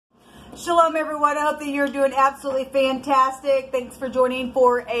Shalom everyone, I hope that you're doing absolutely fantastic. Thanks for joining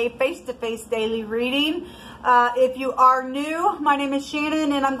for a face-to-face daily reading. If you are new, my name is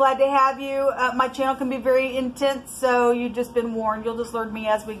Shannon and I'm glad to have you. My channel can be very intense, so you've just been warned. You'll just learn me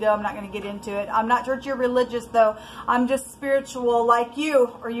as we go. I'm not going to get into it. I'm not church or religious though. I'm just spiritual like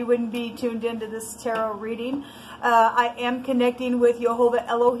you, or you wouldn't be tuned into this tarot reading. I am connecting with Jehovah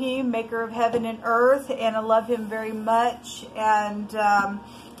Elohim, maker of heaven and earth, and I love him very much. And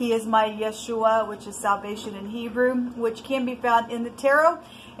he is my Yeshua, which is salvation in Hebrew, which can be found in the tarot.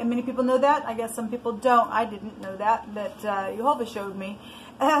 And many people know that. I guess some people don't. I didn't know that, but Jehovah showed me.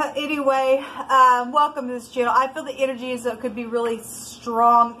 Anyway, welcome to this channel. I feel the energies could be really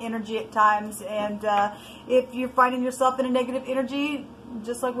strong energy at times. And if you're finding yourself in a negative energy,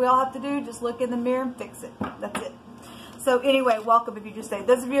 just like we all have to do, just look in the mirror and fix it. That's it. So anyway, welcome if you just stayed.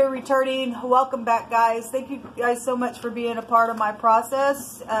 Those of you who are returning, welcome back, guys. Thank you guys so much for being a part of my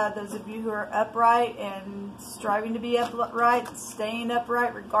process. Those of you who are upright and striving to be upright, staying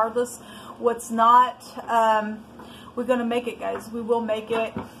upright regardless what's not. We're going to make it, guys. We will make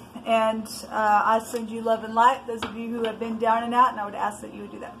it. And I send you love and light. Those of you who have been down and out, and I would ask that you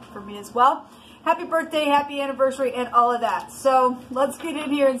would do that for me as well. Happy birthday, happy anniversary, and all of that. So let's get in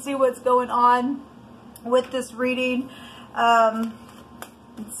here and see what's going on with this reading. And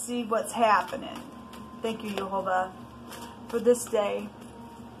see what's happening. Thank you, Jehovah, for this day.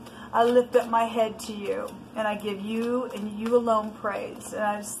 I lift up my head to you, and I give you and you alone praise. And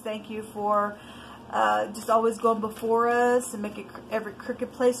I just thank you for just always going before us and making every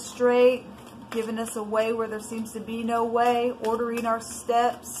crooked place straight, giving us a way where there seems to be no way, ordering our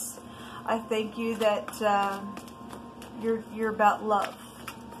steps. I thank you that you're about love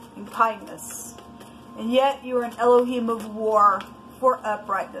and kindness. And yet you are an Elohim of war for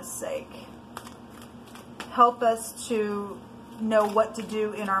uprightness' sake. Help us to know what to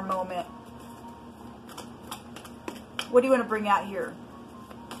do in our moment. What do you want to bring out here,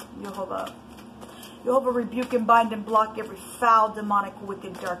 Jehovah? Jehovah, rebuke and bind and block every foul, demonic,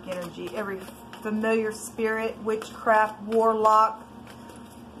 wicked, dark energy. Every familiar spirit, witchcraft, warlock,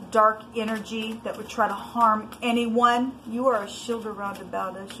 dark energy that would try to harm anyone. You are a shield around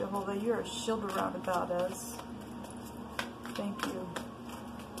about us, Jehovah. You're a shield around about us. Thank you.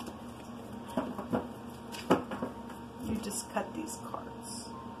 You just cut these cards.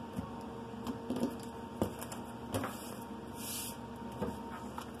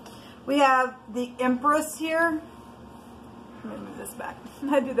 We have the Empress here. Let me move this back.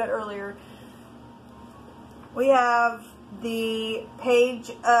 I did that earlier. We have the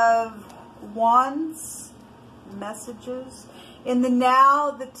Page of Wands, messages. In the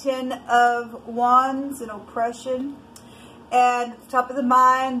now, the 10 of Wands and oppression. And at the top of the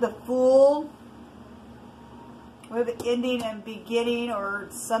mind, the Fool. We have an ending and beginning, or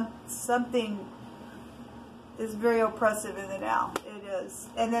something is very oppressive in the now. It is.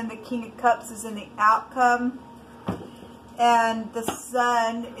 And then the King of Cups is in the outcome. And the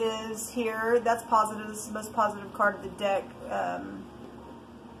Sun is here. That's positive. This is the most positive card of the deck.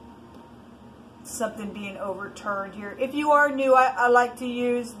 Something being overturned here. If you are new, I like to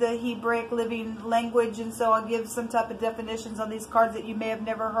use the Hebraic living language, and so I'll give some type of definitions on these cards that you may have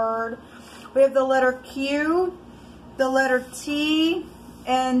never heard. We have the letter Q, the letter T,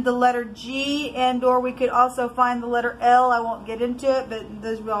 and the letter G, and or we could also find the letter L. I won't get into it, but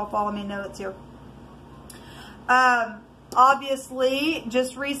those of you all follow me know it's here. Obviously,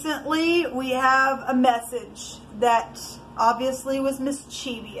 just recently, we have a message that obviously was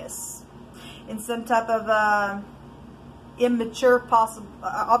mischievous in some type of immature, possible.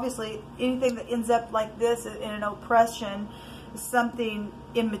 Obviously, anything that ends up like this in an oppression, something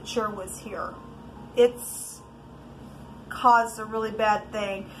immature was here. It's caused a really bad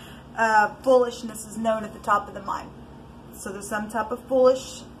thing. Foolishness is known at the top of the mind. So there's some type of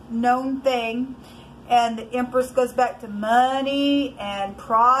foolish known thing. And the Empress goes back to money and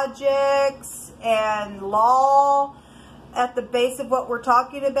projects and law at the base of what we're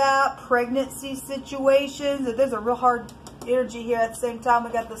talking about. Pregnancy situations. There's a real hard energy here. At the same time,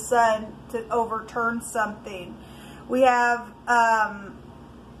 we got the Sun to overturn something. We have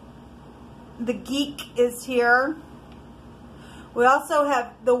the Geek is here. We also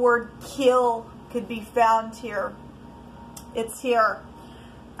have the word kill could be found here. It's here.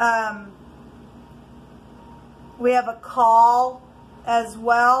 We have a call as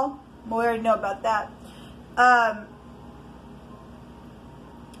well. We already know about that.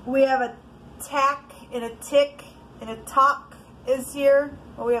 We have a tack and a tick and a talk is here.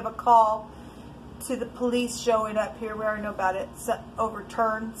 Well, we have a call to the police showing up here. We already know about it. So,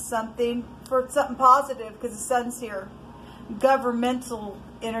 overturn something for something positive because the Sun's here. Governmental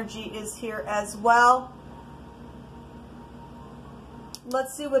energy is here as well.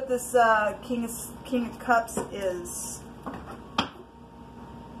 Let's see what this King of Cups is.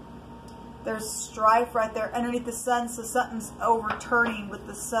 There's strife right there underneath the sun, so something's overturning with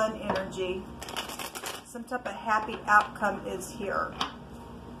the sun energy. Some type of happy outcome is here.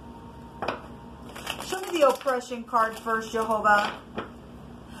 Show me the oppression card first, Jehovah.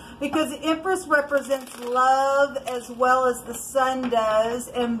 Because the Empress represents love as well as the sun does.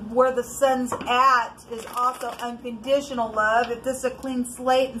 And where the sun's at is also unconditional love. If this is a clean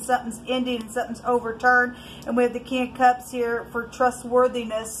slate and something's ending and something's overturned, and we have the King of Cups here for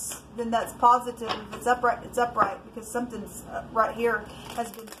trustworthiness, then that's positive. If it's upright, it's upright. Because something's right here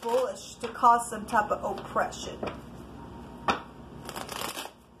has been foolish to cause some type of oppression.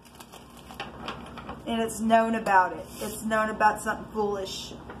 And it's known about it. It's known about something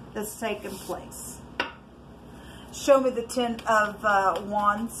foolish that's taken place. Show me the Ten of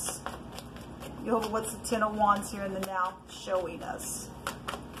Wands. Jehovah, what's the Ten of Wands here in the now showing us?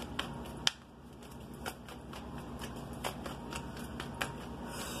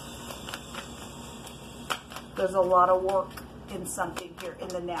 There's a lot of work in something here in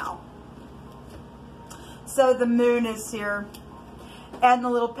the now. So the Moon is here. And the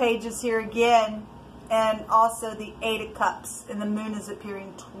little page is here again. And also the Eight of Cups. And the Moon is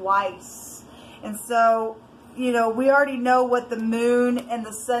appearing twice. And so, you know, we already know what the Moon and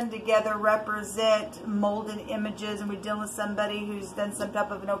the Sun together represent. Molded images. And we're dealing with somebody who's done some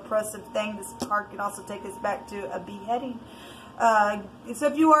type of an oppressive thing. This card can also take us back to a beheading. So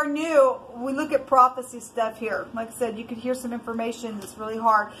if you are new, we look at prophecy stuff here. Like I said, you could hear some information that's really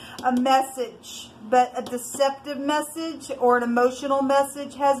hard. A message, but a deceptive message or an emotional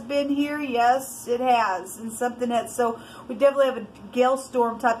message has been here. Yes, it has. And something that, so we definitely have a gale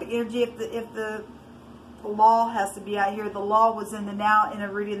storm type of energy. If the law has to be out here, the law was in the now in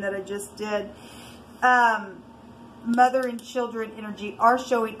a reading that I just did. Mother and children energy are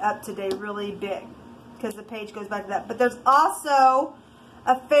showing up today really big. Because the page goes back to that. But there's also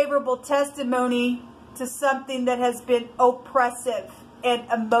a favorable testimony to something that has been oppressive and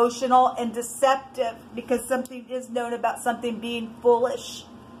emotional and deceptive. Because something is known about something being foolish.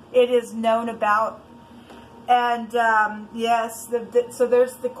 It is known about. And yes, so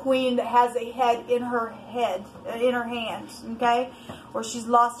there's the Queen that has a head, in her hand, okay? Or she's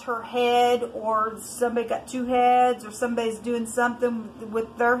lost her head, or somebody got two heads, or somebody's doing something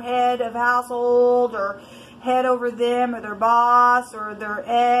with their head of household, or head over them, or their boss, or their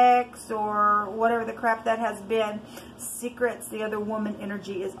ex, or whatever the crap that has been. Secrets, the other woman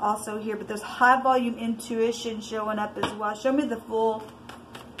energy is also here, but there's high volume intuition showing up as well. Show me the full.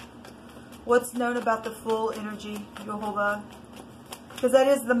 What's known about the full energy, Jehovah? Because that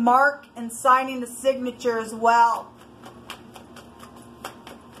is the mark and signing the signature as well.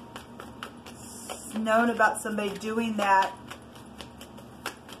 It's known about somebody doing that.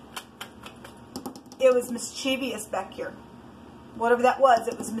 It was mischievous back here. Whatever that was,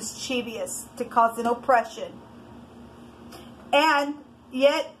 it was mischievous to cause an oppression. And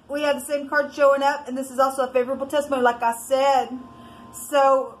yet, we have the same card showing up, and this is also a favorable testimony, like I said.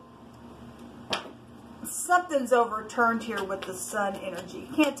 So, something's overturned here with the sun energy.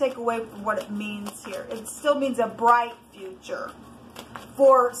 You can't take away from what it means here. It still means a bright future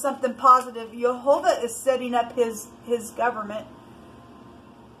for something positive. Jehovah is setting up his government.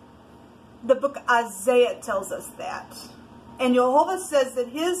 The book of Isaiah tells us that. And Jehovah says that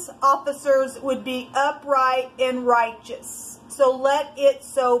his officers would be upright and righteous. So let it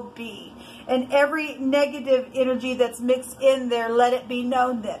so be. And every negative energy that's mixed in there, let it be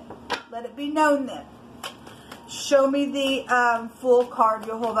known then. Let it be known then. Show me the full card,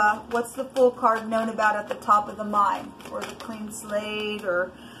 Jehovah. What's the full card known about at the top of the mind? Or the clean slate,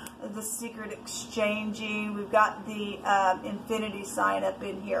 or the secret exchanging. We've got the infinity sign up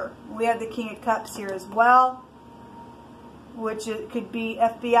in here. We have the King of Cups here as well, which it could be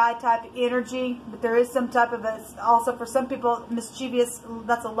FBI type energy. But there is some type of a, also for some people, mischievous,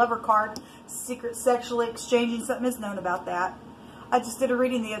 that's a lover card. Secret sexually exchanging, something is known about that. I just did a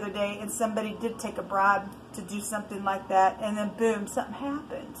reading the other day, and somebody did take a bribe to do something like that, and then boom, something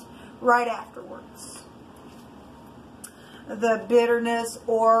happened right afterwards. The bitterness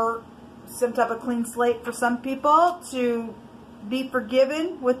or some type of clean slate for some people to be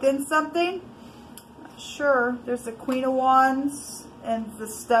forgiven within something. Not sure. There's the Queen of Wands and the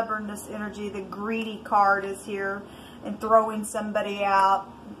stubbornness energy. The greedy card is here, and throwing somebody out.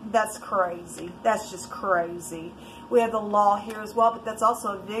 That's crazy. That's just crazy. We have the law here as well, but that's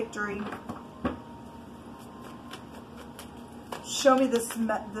also a victory. Show me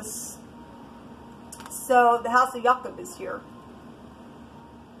this. So the House of Jacob is here.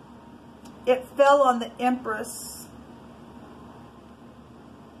 It fell on the Empress.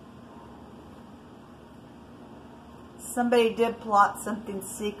 Somebody did plot something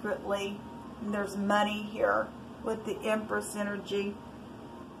secretly. And there's money here with the Empress energy.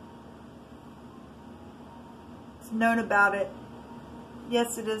 It's known about it.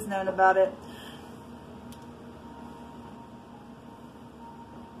 Yes, it is known about it.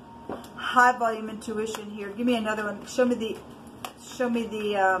 High volume intuition here. Give me another one. Show me the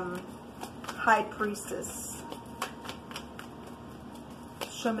High Priestess.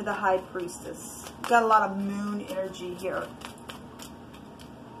 Show me the High Priestess. Got a lot of moon energy here.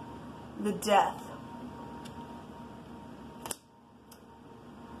 The Death.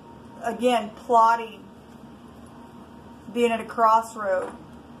 Again, plotting. Being at a crossroad.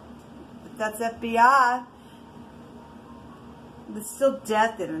 If that's FBI. There's still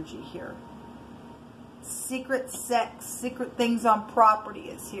death energy here. Secret sex, secret things on property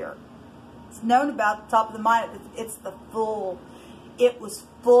is here. It's known about the top of the mind. It's the fool. It was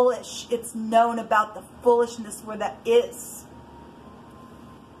foolish. It's known about the foolishness where that is.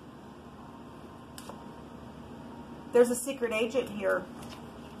 There's a secret agent here.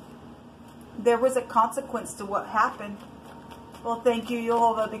 There was a consequence to what happened. Well, thank you,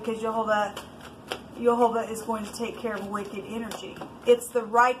 Jehovah, because Jehovah is going to take care of wicked energy. It's the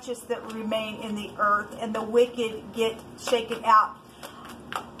righteous that remain in the earth, and the wicked get shaken out.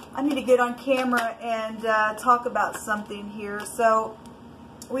 I need to get on camera and talk about something here. So,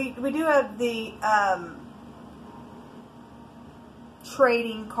 we do have the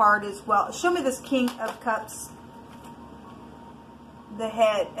trading card as well. Show me this King of Cups. The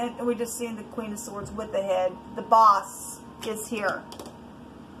head. And we're just seeing the Queen of Swords with the head. The boss is here.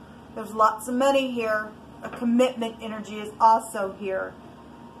 There's lots of money here. A commitment energy is also here.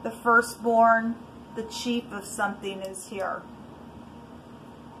 The firstborn, the chief of something is here.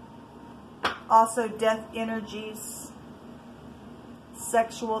 Also death energies.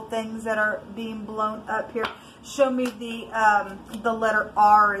 Sexual things that are being blown up here. Show me the letter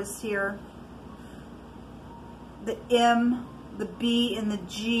R is here. The M, the B, and the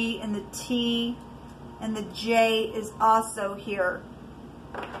G, and the T, and the J is also here.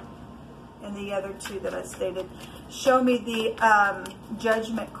 And the other two that I stated. Show me the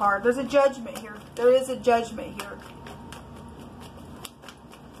judgment card. There's a judgment here. There is a judgment here.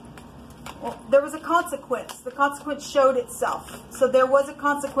 Well, there was a consequence. The consequence showed itself. So there was a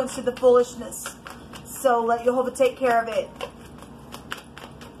consequence to the foolishness. So let Jehovah take care of it.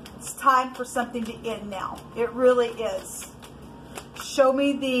 It's time for something to end now. It really is. Show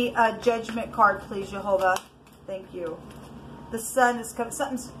me the judgment card, please, Jehovah. Thank you. The sun is coming.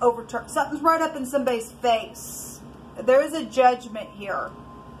 Something's overturned. Something's right up in somebody's face. There is a judgment here.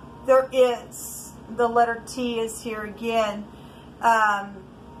 There is. The letter T is here again.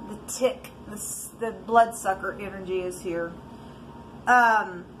 The tick, the bloodsucker energy is here.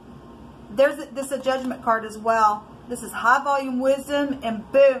 There's a judgment card as well. This is high volume wisdom, and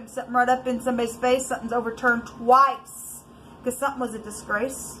boom, something right up in somebody's face. Something's overturned twice. Because something was a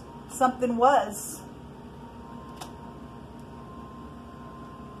disgrace. Something was.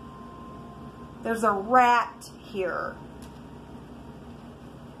 There's a rat here.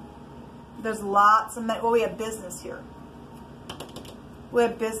 There's lots of money. Well, we have business here. We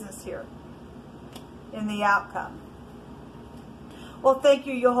have business here in the outcome. Well, thank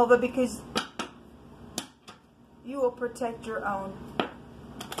you, Jehovah, because you will protect your own.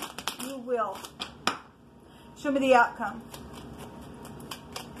 You will. Show me the outcome.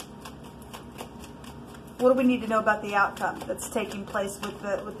 What do we need to know about the outcome that's taking place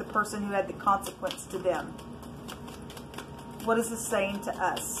with the person who had the consequence to them? What is this saying to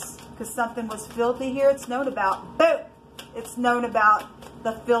us? Because something was filthy here. It's known about. Boom! It's known about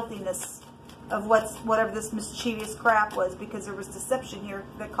the filthiness of whatever this mischievous crap was, because there was deception here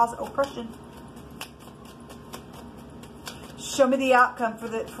that caused oppression. Show me the outcome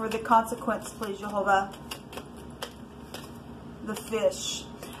for the consequence, please, Jehovah. The fish.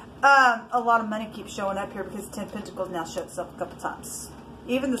 A lot of money keeps showing up here because 10 Pentacles now showed itself a couple times.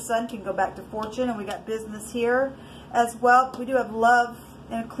 Even the sun can go back to fortune, and we got business here as well. We do have love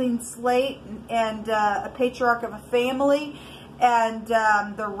and a clean slate, and a patriarch of a family, and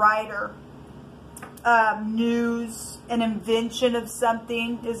the writer. News, an invention of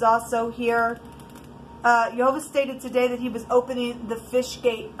something is also here. Jehovah stated today that he was opening the fish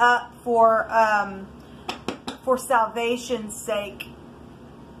gate up for salvation's sake.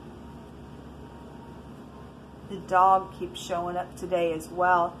 The dog keeps showing up today as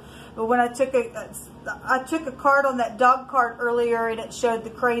well. But when I took a card on that dog card earlier, and it showed the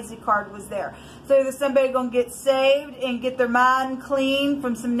crazy card was there. So either somebody going to get saved and get their mind clean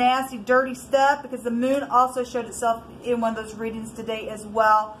from some nasty, dirty stuff, because the moon also showed itself in one of those readings today as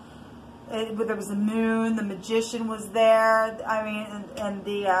well. There was the moon, the magician was there. I mean, and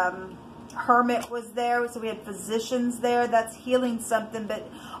the hermit was there. So we had physicians there. That's healing something, but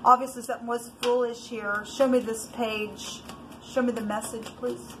obviously something was foolish here. Show me this page. Show me the message,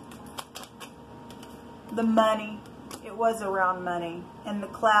 please. The money. It was around money and the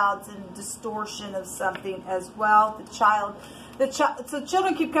clouds and distortion of something as well. The child. So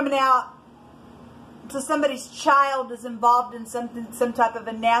children keep coming out. So somebody's child is involved in something, some type of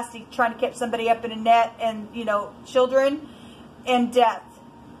a nasty, trying to catch somebody up in a net, and, you know, children and death.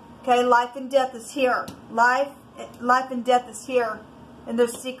 Okay, life and death is here. Life and death is here. And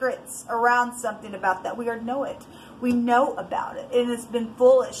there's secrets around something about that. We already know it. We know about it. And it's been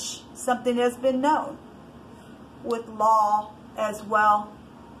foolish. Something has been known. With law as well.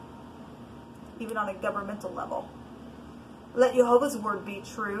 Even on a governmental level. Let Jehovah's word be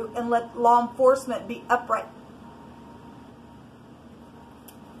true. And let law enforcement be upright.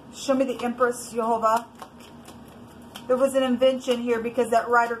 Show me the Empress, Jehovah. There was an invention here because that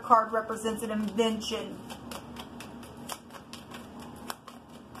Rider card represents an invention.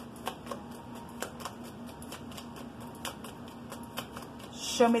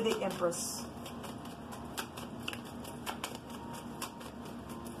 Show me the Empress.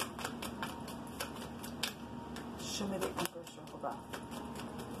 Show me the Empress, Jehovah.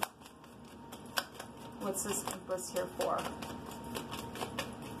 What's this Empress here for?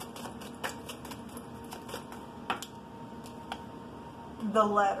 The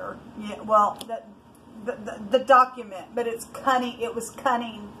letter. Yeah, well, the document, but it's cunning. It was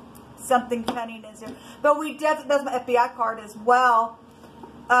cunning. Something cunning is here. But we definitely, that's my FBI card as well.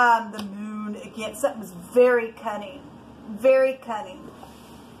 The moon, again, something was very cunning. Very cunning.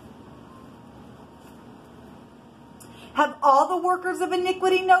 Have all the workers of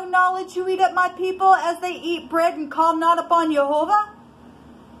iniquity no knowledge who eat up my people as they eat bread and call not upon Jehovah?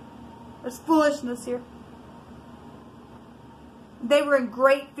 There's foolishness here. They were in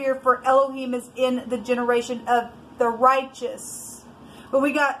great fear, for Elohim is in the generation of the righteous. But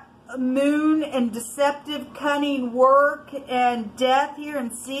we got moon and deceptive, cunning work and death here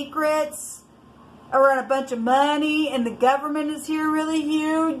and secrets around a bunch of money, and the government is here really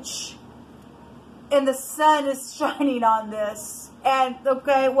huge. And the sun is shining on this. And,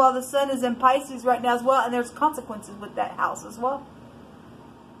 okay, well, the sun is in Pisces right now as well, and there's consequences with that house as well.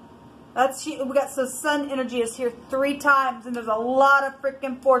 We got, so sun energy is here 3 times, and there's a lot of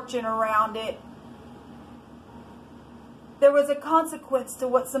freaking fortune around it. There was a consequence to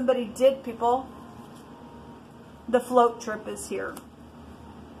what somebody did, people. The float trip is here.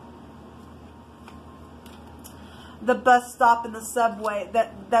 The bus stop and the subway,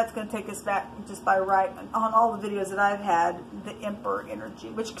 that's going to take us back just by right on all the videos that I've had, the Emperor energy,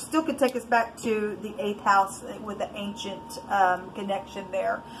 which still could take us back to the 8th house with the ancient connection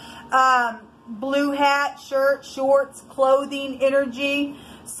there. Blue hat, shirt, shorts, clothing energy.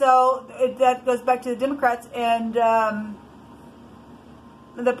 So that goes back to the Democrats and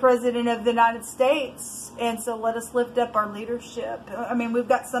the President of the United States. And so let us lift up our leadership. I mean, we've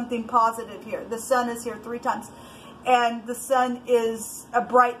got something positive here. The sun is here 3 times. And the sun is a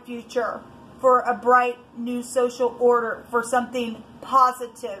bright future for a bright new social order, for something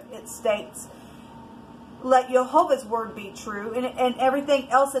positive, it states. Let Jehovah's word be true, and everything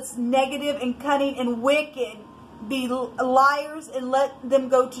else that's negative and cunning and wicked be liars, and let them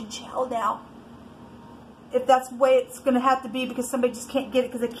go to jail now. If that's the way it's going to have to be, because somebody just can't get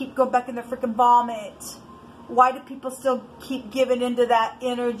it because they keep going back in their freaking vomit. Why do people still keep giving into that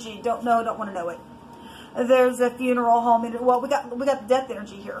energy? Don't know, don't want to know it. There's a funeral home. Well, we got the death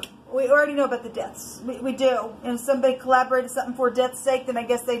energy here. We already know about the deaths. We do. And if somebody collaborated something for death's sake, then I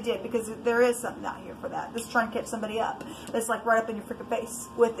guess they did, because there is something out here for that. Just trying to catch somebody up. It's like right up in your freaking face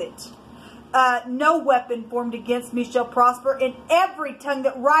with it. No weapon formed against me shall prosper, and every tongue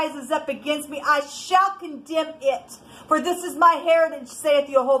that rises up against me, I shall condemn it. For this is my heritage, saith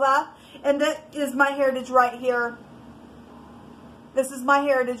Jehovah. And that is my heritage right here. This is my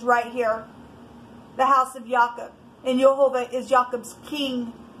heritage right here. The house of Jacob. And Jehovah is Jacob's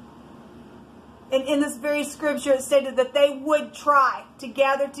king. And in this very scripture it stated that they would try to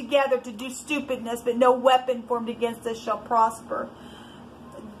gather together to do stupidness, but no weapon formed against us shall prosper.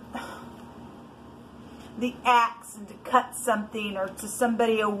 The axe, and to cut something, or to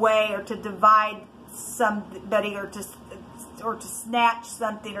somebody away, or to divide somebody, or to snatch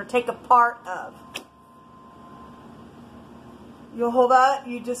something, or take a part of. Jehovah,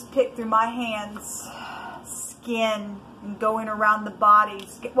 you just pick through my hands, skin, and going around the body.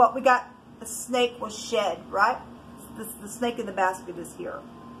 Well, we got the snake was shed, right? The snake in the basket is here.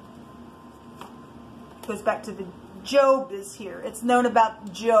 Goes back to the Job is here. It's known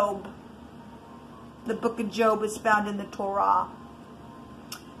about Job. The book of Job is found in the Torah.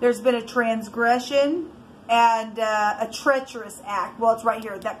 There's been a transgression and a treacherous act. Well, it's right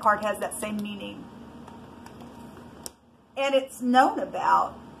here. That card has that same meaning. And it's known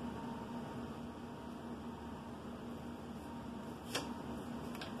about.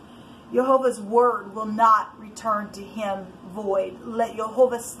 Jehovah's word will not return to him void. Let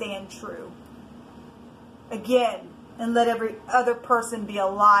Jehovah stand true. Again, and let every other person be a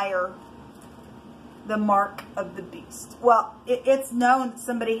liar. The mark of the beast. Well, it's known that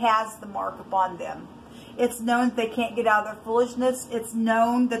somebody has the mark upon them. It's known that they can't get out of their foolishness. It's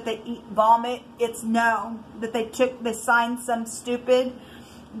known that they eat vomit. It's known that they signed some stupid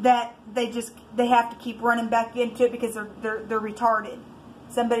that they have to keep running back into it because they're retarded.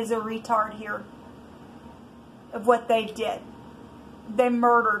 Somebody's a retard here of what they did. They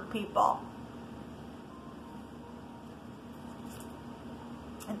murdered people.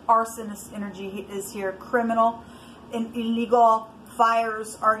 An arsonist energy is here. Criminal and illegal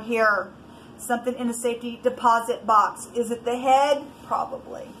fires are here. Something in a safety deposit box. Is it the head?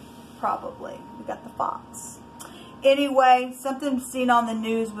 Probably. Probably. We got the fox. Anyway, something seen on the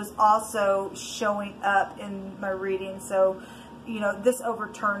news was also showing up in my reading. So, you know, this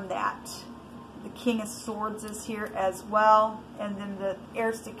overturned that. The King of Swords is here as well. And then the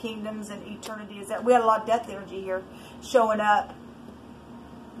heirs to kingdoms and eternity is that. We had a lot of death energy here showing up.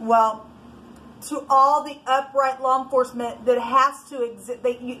 Well, to all the upright law enforcement that has to exist,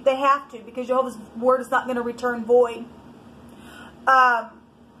 they have to, because Jehovah's word is not going to return void.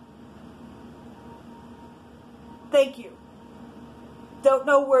 Thank you. Don't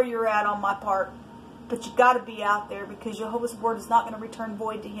know where you're at on my part, but you got to be out there because Jehovah's word is not going to return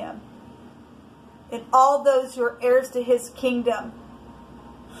void to him. And all those who are heirs to his kingdom,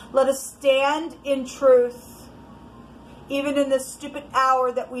 let us stand in truth. Even in this stupid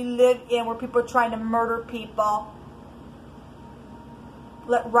hour that we live in where people are trying to murder people.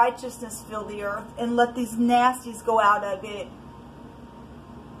 Let righteousness fill the earth and let these nasties go out of it.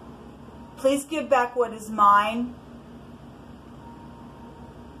 Please give back what is mine.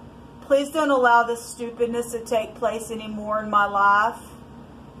 Please don't allow this stupidness to take place anymore in my life.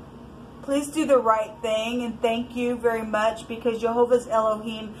 Please do the right thing, and thank you very much because Jehovah's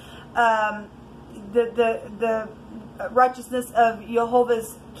Elohim, the righteousness of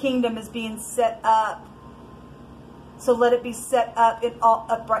Jehovah's kingdom is being set up. So let it be set up in all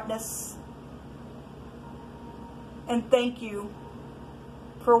uprightness. And thank you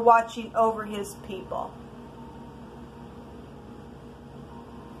for watching over his people.